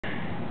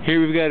Here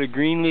we've got a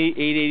Greenlee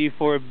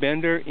 884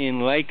 bender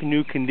in like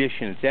new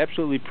condition. It's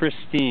absolutely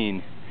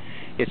pristine.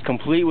 It's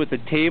complete with the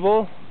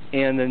table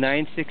and the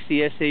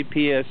 960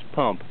 SAPS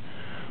pump.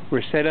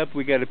 We're set up,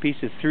 we got a piece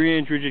of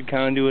 3-inch rigid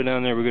conduit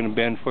on there we're going to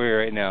bend for you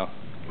right now.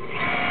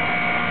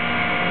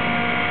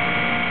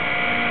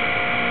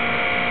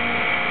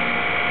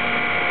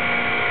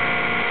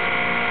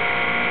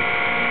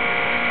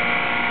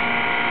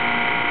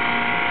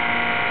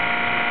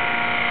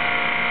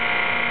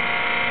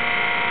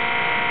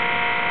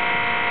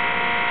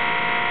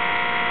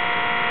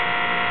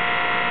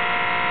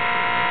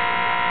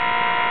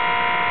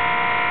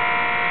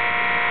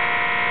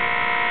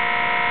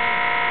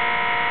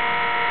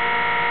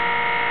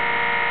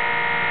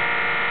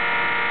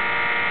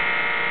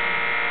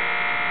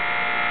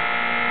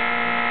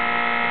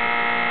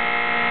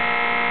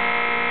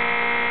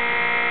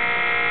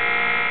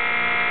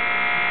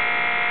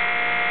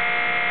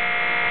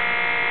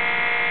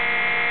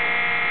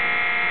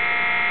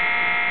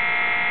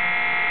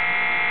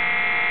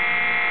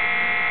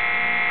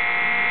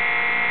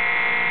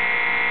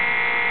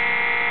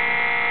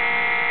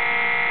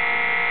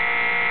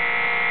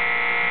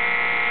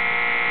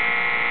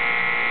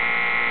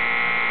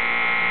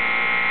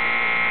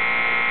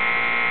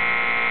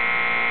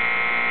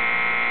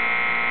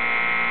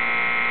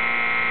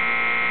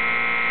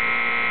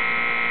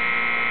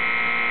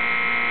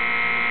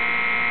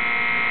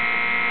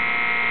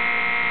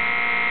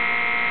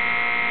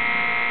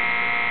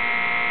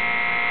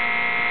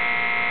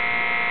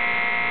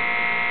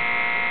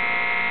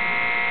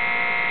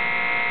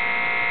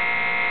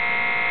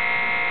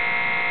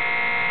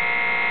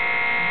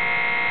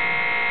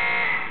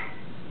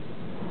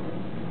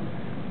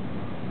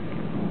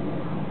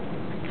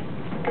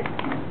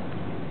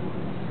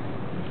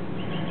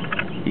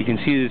 You can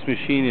see this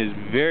machine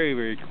is very,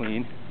 very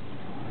clean.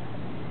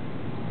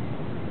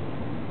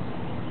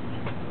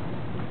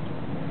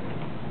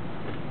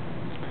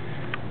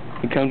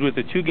 It comes with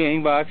the 2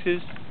 gang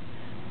boxes.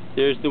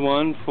 There's the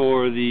one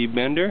for the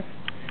bender,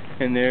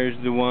 and there's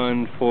the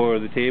one for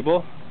the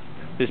table.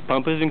 This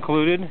pump is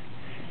included.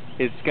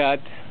 It's got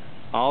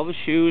all the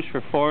shoes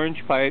for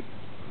 4-inch pipe.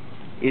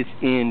 It's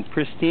in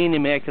pristine,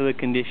 immaculate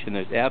condition.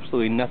 There's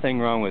absolutely nothing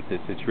wrong with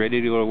it. It's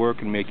ready to go to work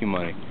and make you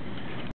money.